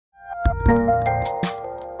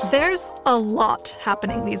There's a lot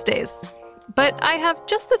happening these days, but I have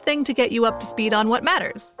just the thing to get you up to speed on what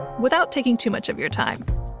matters, without taking too much of your time.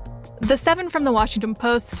 The 7 from the Washington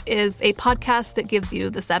Post is a podcast that gives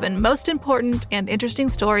you the 7 most important and interesting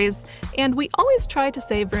stories, and we always try to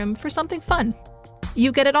save room for something fun.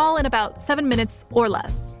 You get it all in about 7 minutes or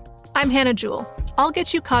less. I'm Hannah Jewell. I'll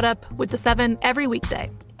get you caught up with the 7 every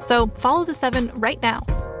weekday. So follow the 7 right now.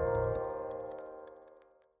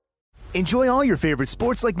 Enjoy all your favorite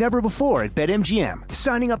sports like never before at BetMGM.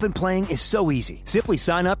 Signing up and playing is so easy. Simply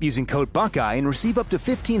sign up using code Buckeye and receive up to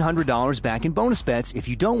 $1,500 back in bonus bets if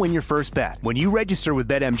you don't win your first bet. When you register with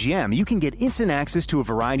BetMGM, you can get instant access to a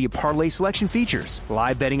variety of parlay selection features,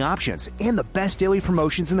 live betting options, and the best daily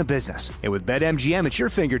promotions in the business. And with BetMGM at your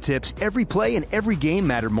fingertips, every play and every game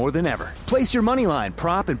matter more than ever. Place your moneyline,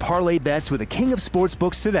 prop, and parlay bets with the king of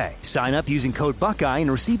sportsbooks today. Sign up using code Buckeye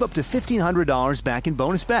and receive up to $1,500 back in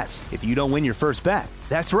bonus bets if you don't win your first bet.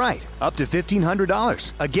 That's right, up to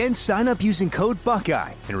 $1,500. Again, sign up using code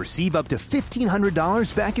Buckeye and receive up to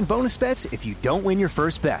 $1,500 back in bonus bets if you don't win your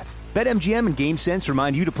first bet. BetMGM and GameSense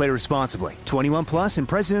remind you to play responsibly. 21 plus and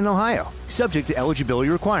present in Ohio. Subject to eligibility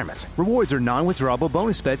requirements. Rewards are non-withdrawable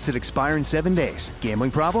bonus bets that expire in 7 days. Gambling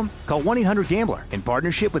problem? Call 1-800-GAMBLER in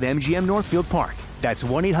partnership with MGM Northfield Park. That's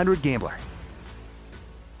 1-800-GAMBLER.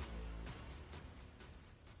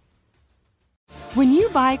 When you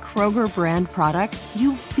buy Kroger brand products,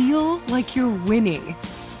 you feel like you're winning.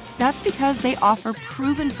 That's because they offer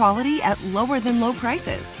proven quality at lower than low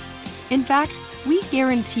prices. In fact, we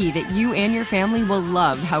guarantee that you and your family will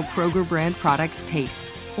love how Kroger brand products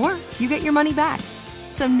taste, or you get your money back.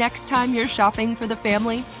 So next time you're shopping for the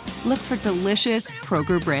family, look for delicious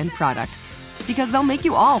Kroger brand products, because they'll make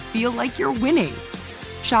you all feel like you're winning.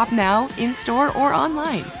 Shop now, in-store, or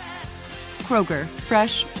online. Kroger,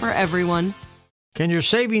 fresh for everyone. Can your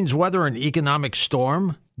savings weather an economic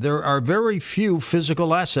storm? There are very few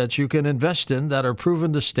physical assets you can invest in that are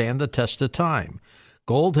proven to stand the test of time.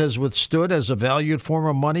 Gold has withstood as a valued form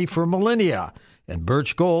of money for millennia, and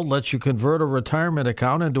Birch Gold lets you convert a retirement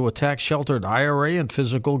account into a tax-sheltered IRA and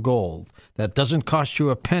physical gold. That doesn't cost you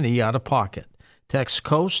a penny out of pocket. Text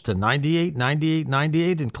COAST to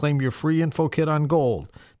 989898 and claim your free info kit on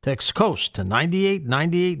gold. Text COAST to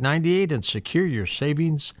 989898 and secure your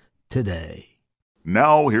savings today.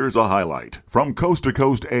 Now here's a highlight from Coast to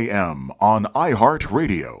Coast AM on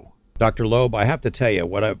iHeartRadio. Dr. Loeb, I have to tell you,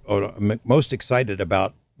 what I'm most excited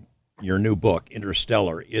about your new book,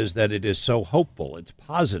 Interstellar, is that it is so hopeful. It's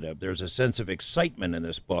positive. There's a sense of excitement in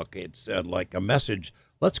this book. It's like a message.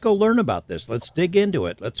 Let's go learn about this. Let's dig into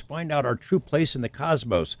it. Let's find out our true place in the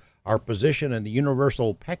cosmos, our position in the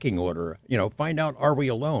universal pecking order. Find out, are we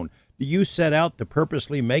alone? Do you set out to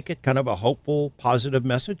purposely make it kind of a hopeful, positive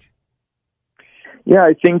message? Yeah,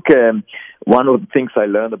 I think one of the things I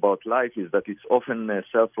learned about life is that it's often a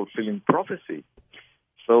self-fulfilling prophecy.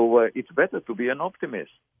 So it's better to be an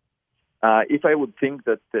optimist. If I would think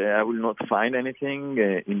that I will not find anything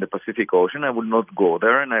in the Pacific Ocean, I would not go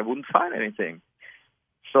there and I wouldn't find anything.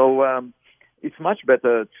 So it's much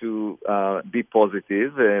better to be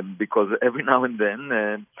positive because every now and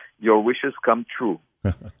then your wishes come true.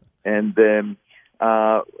 And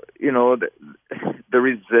there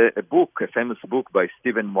is a book, a famous book by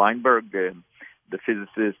Steven Weinberg, the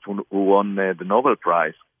physicist who won the Nobel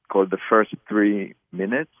Prize, called The First 3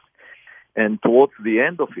 Minutes. And towards the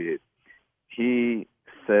end of it, he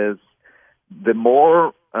says, the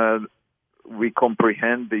more we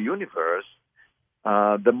comprehend the universe,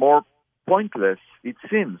 the more pointless it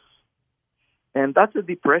seems. And that's a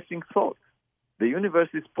depressing thought. The universe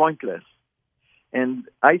is pointless. And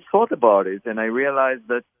I thought about it, and I realized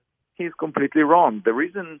that he's completely wrong. The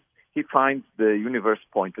reason he finds the universe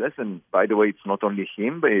pointless, and by the way, it's not only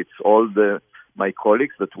him, but it's all my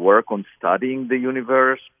colleagues that work on studying the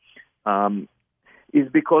universe, is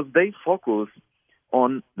because they focus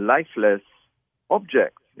on lifeless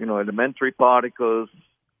objects, elementary particles,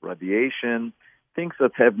 radiation, things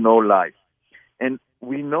that have no life. And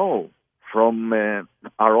we know from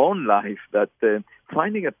our own life that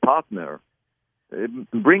finding a partner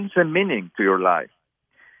brings a meaning to your life.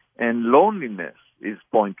 And loneliness is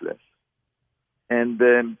pointless.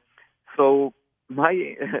 And so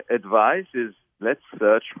my advice is let's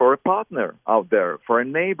search for a partner out there, for a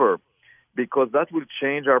neighbor, because that will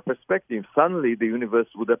change our perspective. Suddenly the universe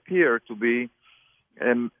would appear to be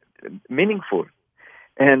meaningful.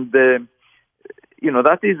 And,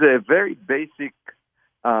 that is a very basic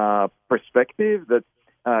perspective that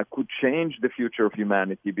could change the future of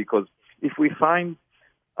humanity, because if we find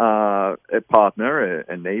a partner,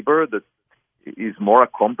 a neighbor that is more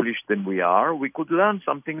accomplished than we are, we could learn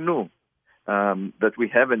something new. that we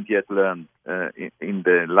haven't yet learned in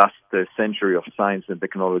the last century of science and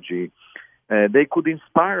technology, they could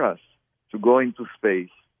inspire us to go into space.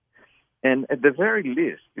 And at the very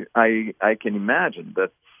least, I can imagine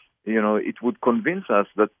that, it would convince us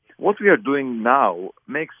that what we are doing now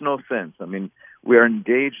makes no sense. I mean, we are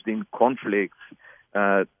engaged in conflicts.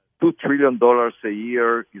 $2 trillion a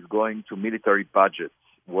year is going to military budgets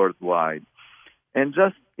worldwide. And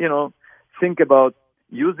just, think about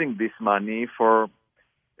using this money for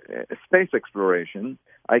space exploration.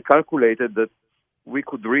 I calculated that we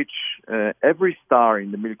could reach every star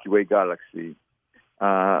in the Milky Way galaxy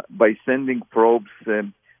by sending probes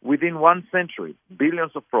within 1 century.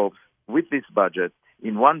 Billions of probes with this budget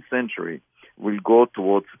in 1 century will go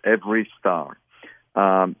towards every star.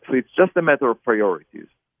 So it's just a matter of priorities.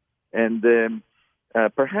 And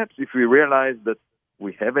perhaps if we realize that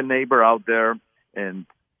we have a neighbor out there and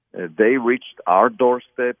they reached our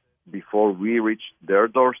doorstep before we reached their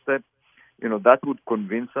doorstep, that would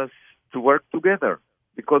convince us to work together,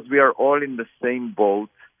 because we are all in the same boat,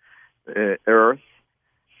 Earth,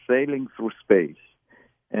 sailing through space.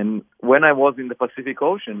 And when I was in the Pacific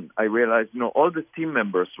Ocean, I realized, all the team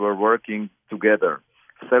members were working together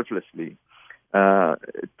selflessly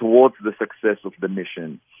towards the success of the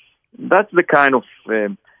mission. That's the kind of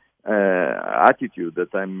attitude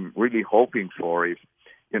that I'm really hoping for. If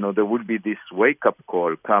there will be this wake-up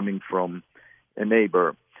call coming from a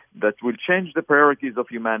neighbor that will change the priorities of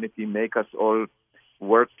humanity, make us all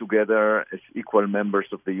work together as equal members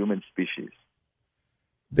of the human species.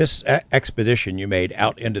 This expedition you made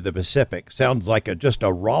out into the Pacific sounds like just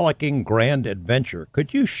a rollicking grand adventure.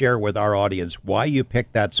 Could you share with our audience why you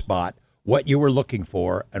picked that spot, what you were looking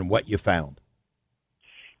for, and what you found?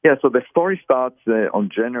 Yeah, so the story starts on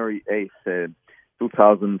January 8th,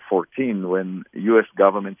 2014, when U.S.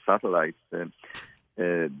 government satellites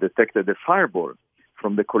detected a fireball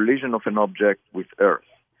from the collision of an object with Earth.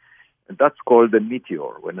 And that's called a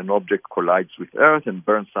meteor, when an object collides with Earth and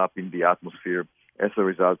burns up in the atmosphere as a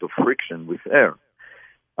result of friction with air.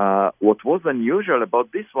 What was unusual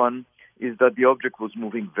about this one is that the object was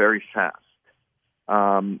moving very fast.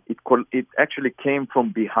 It actually came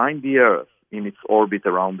from behind the Earth in its orbit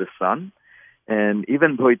around the sun. And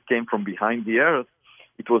even though it came from behind the Earth,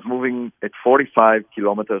 it was moving at 45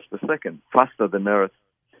 kilometers per second, faster than Earth,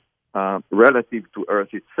 relative to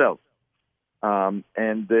Earth itself.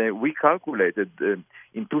 And we calculated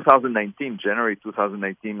in 2019, January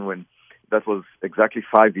 2019, when that was exactly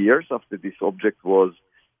 5 years after this object was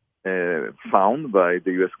found by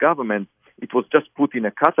the U.S. government, it was just put in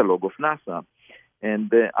a catalog of NASA.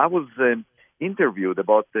 And I was interviewed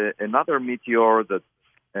about another meteor that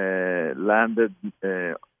landed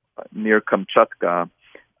near Kamchatka,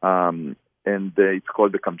 and it's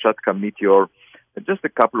called the Kamchatka meteor, just a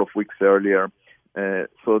couple of weeks earlier.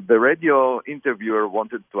 So the radio interviewer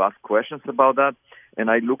wanted to ask questions about that, and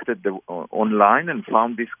I looked at the online and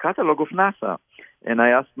found this catalog of NASA. And I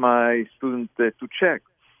asked my student to check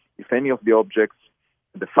if any of the objects,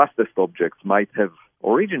 the fastest objects, might have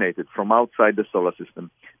originated from outside the solar system,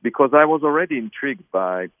 because I was already intrigued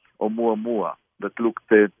by Oumuamua, that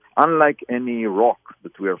looked unlike any rock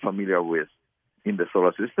that we are familiar with in the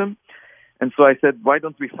solar system. And so I said, why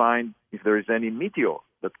don't we find if there is any meteor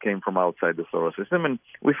that came from outside the solar system? And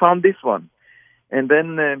we found this one. And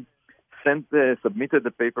then submitted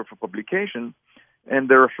the paper for publication, and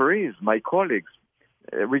the referees, my colleagues,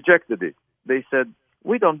 rejected it. They said,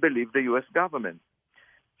 we don't believe the U.S. government.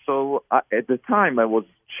 So at the time, I was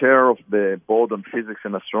chair of the Board on Physics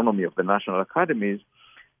and Astronomy of the National Academies,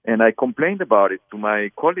 and I complained about it to my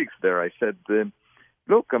colleagues there. I said,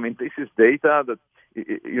 look, I mean, this is data that,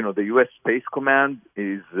 the U.S. Space Command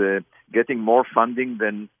is getting more funding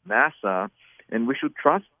than NASA, and we should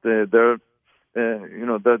trust their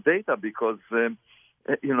data, because,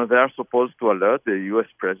 they are supposed to alert the U.S.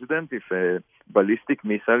 president if a ballistic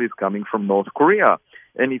missile is coming from North Korea.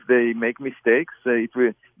 And if they make mistakes, they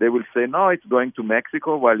will say, no, it's going to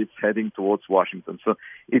Mexico while it's heading towards Washington. So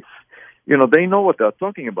it's, they know what they're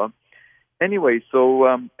talking about. Anyway, so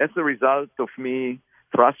as a result of me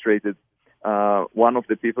frustrated, one of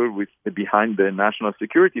the people behind the national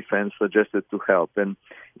security fence suggested to help. And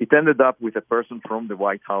it ended up with a person from the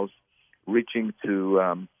White House reaching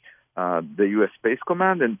to the U.S. Space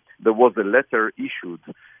Command, and there was a letter issued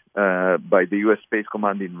by the U.S. Space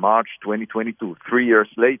Command in March 2022, 3 years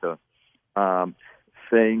later,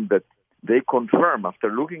 saying that they confirm,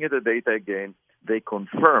 after looking at the data again, they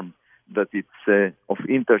confirm that it's of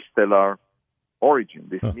interstellar origin.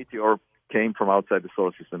 This meteor came from outside the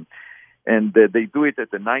solar system. And they do it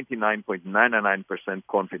at a 99.99%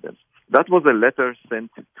 confidence. That was a letter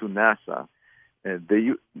sent to NASA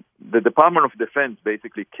the Department of Defense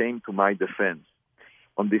basically came to my defense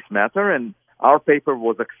on this matter, and our paper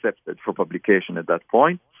was accepted for publication at that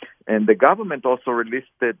point. And the government also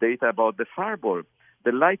released the data about the fireball,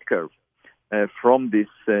 the light curve from this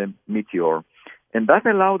meteor. And that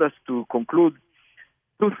allowed us to conclude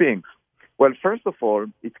two things. Well, first of all,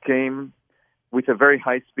 it came with a very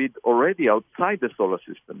high speed already outside the solar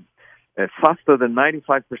system, faster than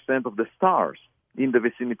 95% of the stars in the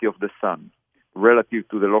vicinity of the sun, relative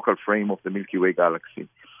to the local frame of the Milky Way galaxy.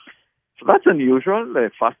 So that's unusual,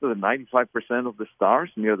 faster than 95% of the stars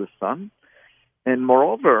near the sun. And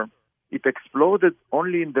moreover, it exploded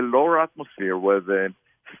only in the lower atmosphere, where the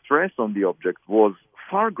stress on the object was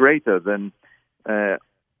far greater than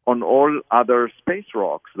on all other space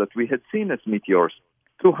rocks that we had seen as meteors,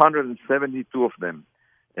 272 of them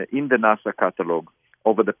in the NASA catalog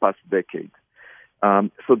over the past decade.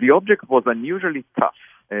 So the object was unusually tough,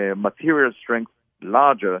 material strength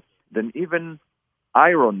larger than even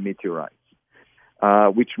iron meteorites,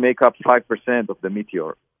 which make up 5% of the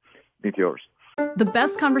meteors. The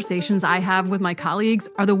best conversations I have with my colleagues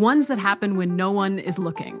are the ones that happen when no one is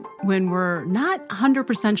looking, when we're not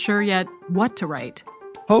 100% sure yet what to write.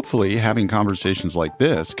 Hopefully, having conversations like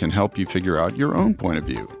this can help you figure out your own point of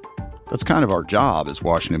view. That's kind of our job as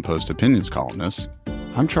Washington Post opinions columnists.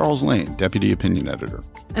 I'm Charles Lane, Deputy Opinion Editor.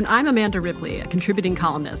 And I'm Amanda Ripley, a contributing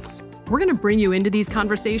columnist. We're going to bring you into these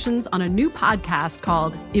conversations on a new podcast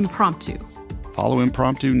called Impromptu. Follow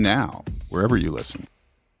Impromptu now, wherever you listen.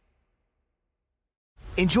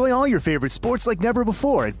 Enjoy all your favorite sports like never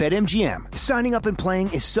before at BetMGM. Signing up and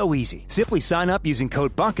playing is so easy. Simply sign up using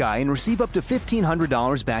code Buckeye and receive up to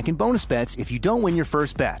 $1,500 back in bonus bets if you don't win your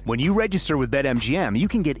first bet. When you register with BetMGM, you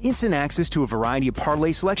can get instant access to a variety of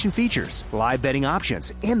parlay selection features, live betting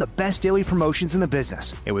options, and the best daily promotions in the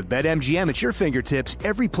business. And with BetMGM at your fingertips,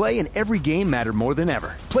 every play and every game matter more than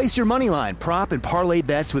ever. Place your moneyline, prop, and parlay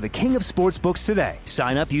bets with the king of sportsbooks today.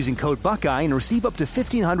 Sign up using code Buckeye and receive up to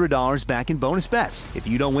 $1,500 back in bonus bets if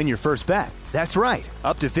you don't win your first bet. That's right,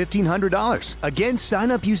 up to $1,500. Again, sign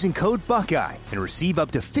up using code Buckeye and receive up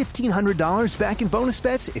to $1,500 back in bonus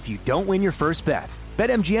bets if you don't win your first bet.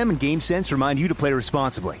 BetMGM and GameSense remind you to play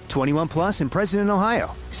responsibly. 21 plus and present in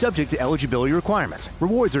Ohio. Subject to eligibility requirements.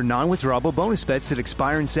 Rewards are non-withdrawable bonus bets that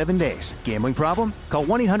expire in 7 days. Gambling problem? Call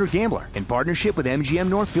 1-800-GAMBLER in partnership with MGM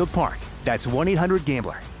Northfield Park. That's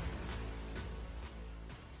 1-800-GAMBLER.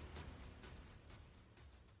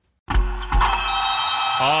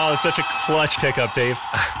 Oh, such a clutch pickup, Dave.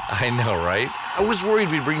 I know, right? I was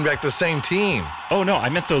worried we'd bring back the same team. Oh, no, I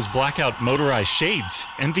meant those blackout motorized shades.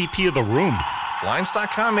 MVP of the room.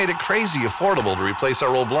 Blinds.com made it crazy affordable to replace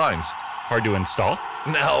our old blinds. Hard to install?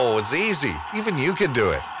 No, it's easy. Even you could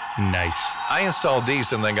do it. Nice. I installed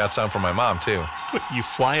these and then got some for my mom, too. What, you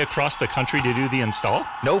fly across the country to do the install?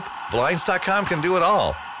 Nope. Blinds.com can do it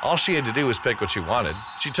all. All she had to do was pick what she wanted.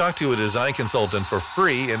 She talked to a design consultant for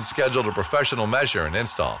free and scheduled a professional measure and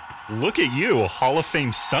install. Look at you, a Hall of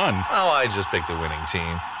Fame son. Oh, I just picked the winning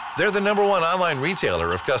team. They're the #1 online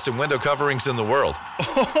retailer of custom window coverings in the world.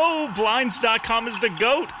 Oh, Blinds.com is the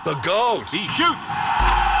GOAT. The GOAT! He shoots!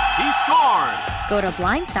 He scores! Go to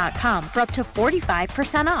Blinds.com for up to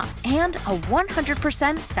 45% off and a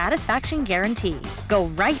 100% satisfaction guarantee. Go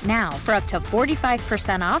right now for up to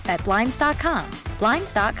 45% off at Blinds.com.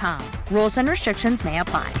 Blinds.com. Rules and restrictions may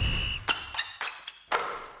apply.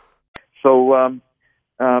 So,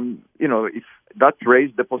 if that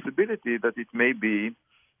raised the possibility that it may be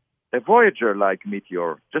a Voyager-like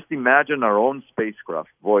meteor. Just imagine our own spacecraft,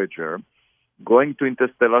 Voyager, going to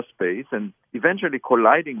interstellar space and eventually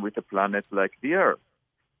colliding with a planet like the Earth.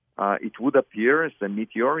 It would appear as a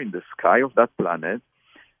meteor in the sky of that planet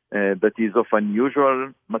that is of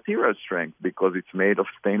unusual material strength because it's made of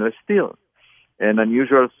stainless steel, and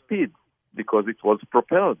unusual speed because it was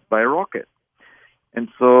propelled by a rocket. And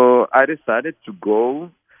so I decided to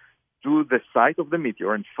go to the site of the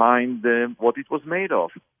meteor and find what it was made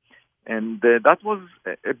of. And that was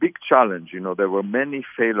a big challenge. There were many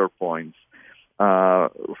failure points.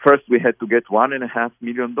 First, we had to get $1.5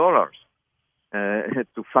 million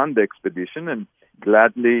to fund the expedition, and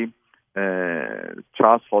gladly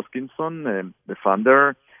Charles Hoskinson, the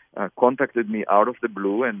founder, contacted me out of the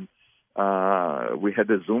blue, and we had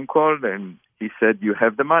a Zoom call, and he said, "You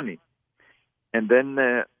have the money." And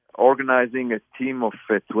then organizing a team of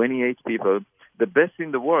 28 people, the best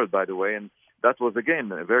in the world, by the way, and that was,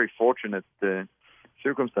 again, a very fortunate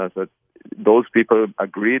circumstance that those people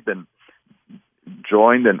agreed and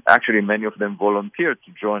joined, and actually many of them volunteered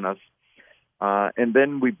to join us. And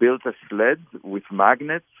then we built a sled with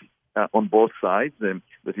magnets on both sides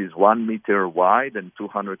that is 1 meter wide and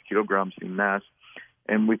 200 kilograms in mass.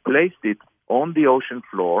 And we placed it on the ocean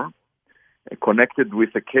floor, connected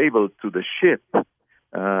with a cable to the ship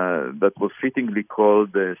that was fittingly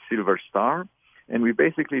called the Silver Star. And we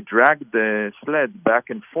basically dragged the sled back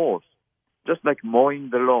and forth, just like mowing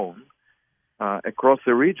the lawn, across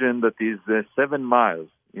a region that is 7 miles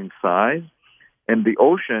in size, and the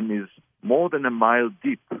ocean is more than a mile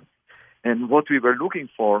deep. And what we were looking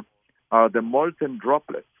for are the molten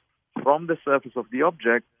droplets from the surface of the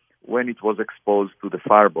object when it was exposed to the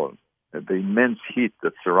fireball, the immense heat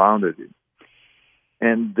that surrounded it.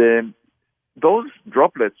 And those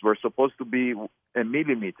droplets were supposed to be a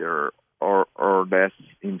millimeter or less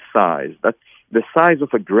in size. That's the size of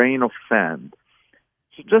a grain of sand.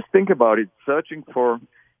 So just think about it, searching for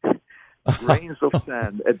grains of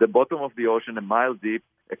sand at the bottom of the ocean, a mile deep,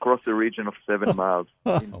 across a region of 7 miles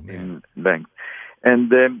in length.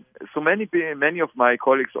 And so many of my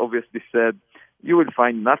colleagues obviously said, you will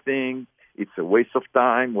find nothing, it's a waste of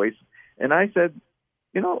time, And I said,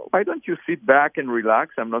 why don't you sit back and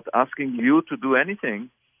relax? I'm not asking you to do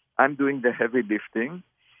anything. I'm doing the heavy lifting.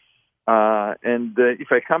 And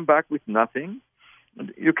if I come back with nothing,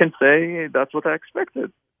 you can say that's what I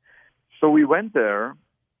expected. So we went there,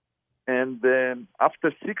 and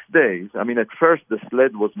after 6 days, at first the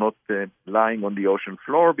sled was not lying on the ocean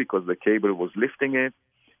floor because the cable was lifting it.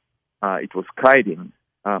 It was kiting.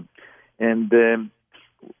 And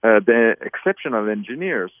the exceptional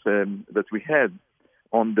engineers that we had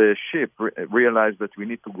on the ship realized that we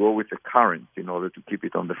need to go with a current in order to keep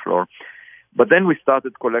it on the floor. But then we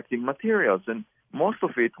started collecting materials, and most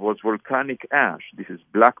of it was volcanic ash. This is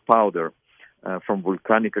black powder from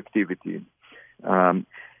volcanic activity. And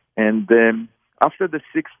after the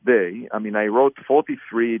 6th day, I wrote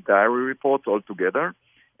 43 diary reports altogether.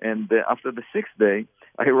 And after the 6th day,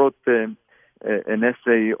 I wrote an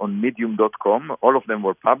essay on Medium.com. All of them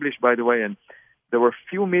were published, by the way, and there were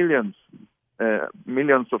millions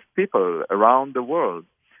of people around the world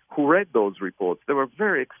who read those reports. They were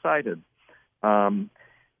very excited. And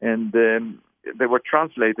they were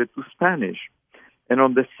translated to Spanish. And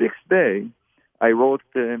on the 6th day, I wrote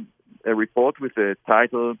a report with the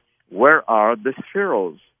title, Where Are the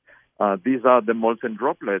Spherules? These are the molten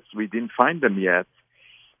droplets. We didn't find them yet.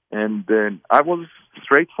 And I was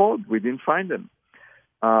straightforward. We didn't find them.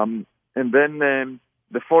 And then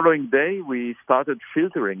the following day, we started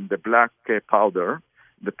filtering the black powder,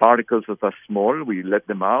 the particles that are small. We let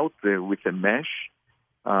them out with a mesh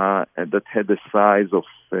that had the size of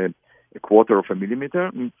a quarter of a millimeter.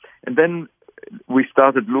 And then we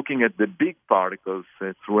started looking at the big particles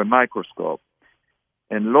through a microscope.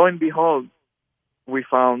 And lo and behold, we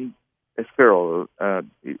found a spherule.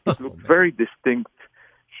 It looked very distinct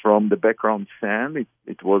from the background sand.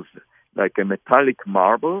 It was like a metallic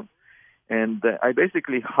marble. And I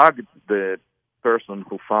basically hugged the person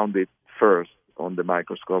who found it first on the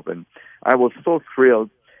microscope. And I was so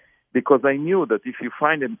thrilled because I knew that if you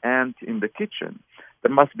find an ant in the kitchen,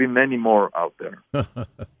 there must be many more out there.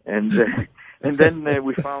 And then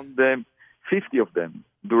we found 50 of them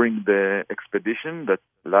during the expedition that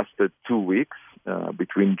lasted 2 weeks,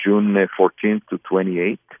 between June 14th to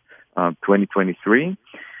 28th, 2023.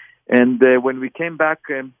 And when we came back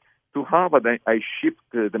to Harvard, I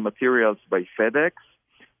shipped the materials by FedEx.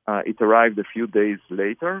 It arrived a few days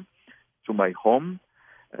later to my home.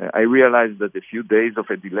 I realized that a few days of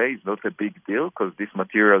a delay is not a big deal because this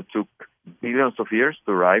material took millions of years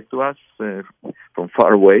to arrive to us from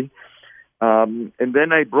far away. And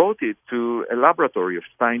then I brought it to a laboratory of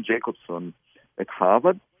Stein Jacobson at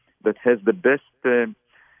Harvard that has the best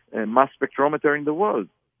mass spectrometer in the world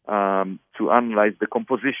to analyze the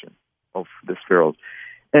composition of the spherules.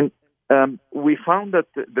 And we found that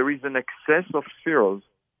there is an excess of spherules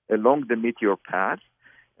along the meteor path.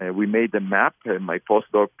 We made a map. My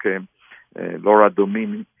postdoc, Laura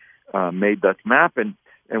Domin, made that map,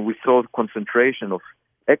 and we saw concentration of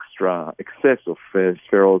excess of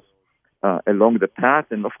spherules along the path.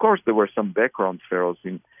 And of course, there were some background spherules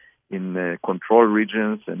in control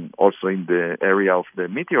regions and also in the area of the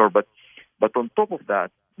meteor. But on top of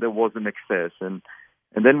that, there was an excess. And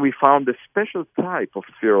then we found a special type of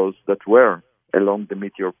spherules that were along the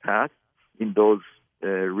meteor path in those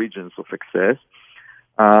regions of excess.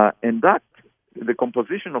 And the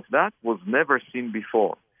composition of that was never seen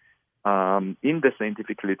before in the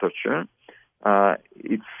scientific literature.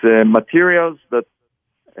 It's materials that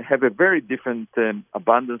have a very different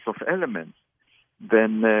abundance of elements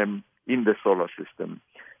than in the solar system.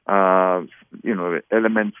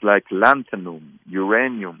 Elements like lanthanum,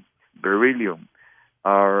 uranium, beryllium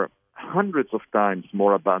are hundreds of times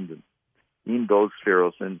more abundant in those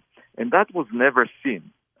spheres, and that was never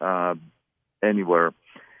seen anywhere.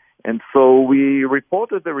 And so we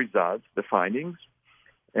reported the results, the findings,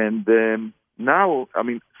 and now,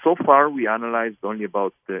 so far we analyzed only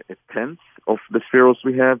about a tenth of the spheres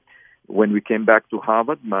we have. When we came back to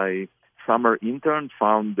Harvard, my summer intern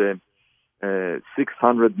found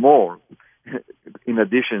 600 more in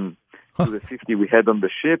addition to the 50 we had on the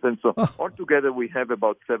ship. And so altogether we have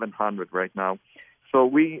about 700 right now. So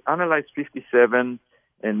we analyzed 57,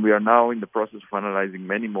 and we are now in the process of analyzing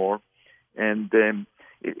many more. And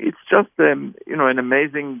it's just, an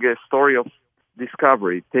amazing story of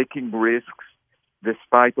discovery, taking risks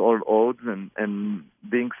despite all odds and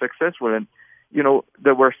being successful. And,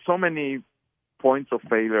 there were so many points of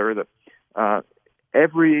failure that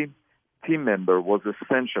every team member was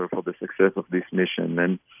essential for the success of this mission.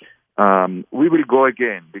 And we will go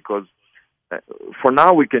again because for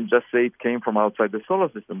now we can just say it came from outside the solar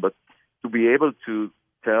system, but to be able to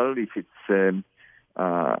tell if it's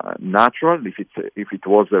natural, if it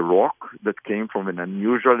was a rock that came from an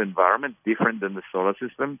unusual environment different than the solar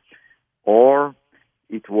system, or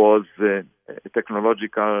it was a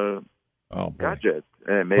technological gadget.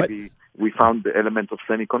 Maybe we found the element of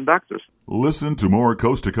semiconductors. Listen to more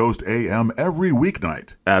Coast to Coast AM every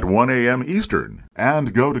weeknight at 1 a.m. Eastern,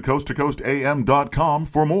 and go to coasttocoastam.com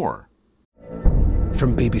for more.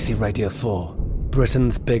 From BBC Radio 4,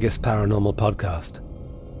 Britain's biggest paranormal podcast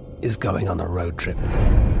is going on a road trip.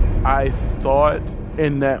 I thought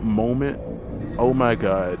in that moment, oh my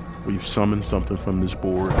God, we've summoned something from this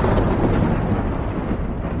board.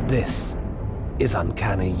 This is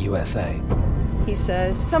Uncanny USA. He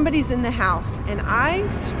says, somebody's in the house, and I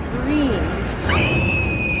screamed.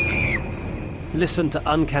 Listen to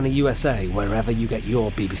Uncanny USA wherever you get your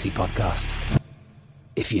BBC podcasts,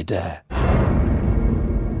 if you dare.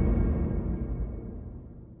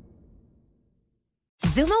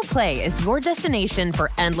 Xumo Play is your destination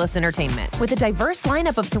for endless entertainment. With a diverse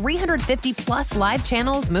lineup of 350-plus live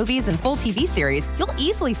channels, movies, and full TV series, you'll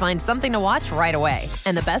easily find something to watch right away.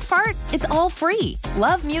 And the best part? It's all free.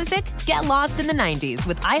 Love music? Get lost in the 90s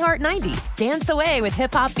with iHeart 90s. Dance away with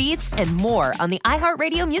hip-hop beats and more on the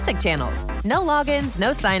iHeartRadio music channels. No logins,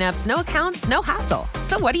 no signups, no accounts, no hassle.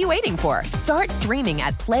 So what are you waiting for? Start streaming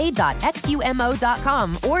at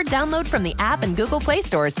play.xumo.com or download from the app and Google Play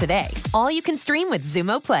stores today. All you can stream with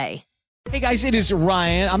Xumo Play. Hey guys, it is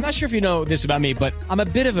Ryan. I'm not sure if you know this about me, but I'm a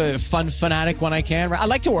bit of a fun fanatic when I can. I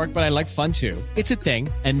like to work, but I like fun too. It's a thing.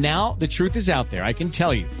 And now the truth is out there. I can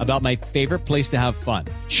tell you about my favorite place to have fun.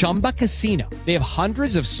 Chumba Casino. They have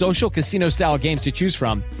hundreds of social casino style games to choose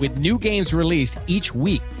from with new games released each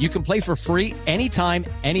week. You can play for free anytime,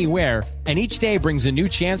 anywhere. And each day brings a new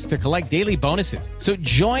chance to collect daily bonuses. So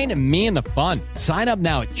join me in the fun. Sign up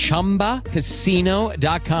now at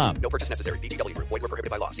ChumbaCasino.com. No purchase necessary. VGW. Void where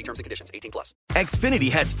prohibited by law. See terms and conditions. 18+.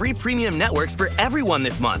 Xfinity has free premium networks for everyone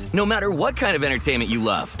this month, no matter what kind of entertainment you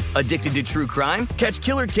love. Addicted to true crime? Catch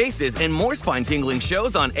killer cases and more spine-tingling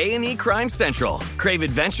shows on A&E Crime Central. Crave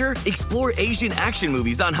adventure? Explore Asian action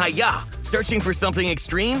movies on Hi-Ya. Searching for something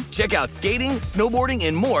extreme? Check out skating, snowboarding,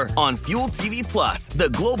 and more on Fuel TV Plus, the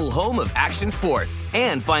global home of action sports.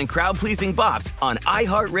 And find crowd-pleasing bops on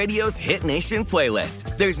iHeartRadio's Hit Nation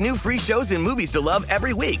playlist. There's new free shows and movies to love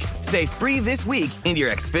every week. Say free this week in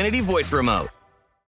your Xfinity voice remote.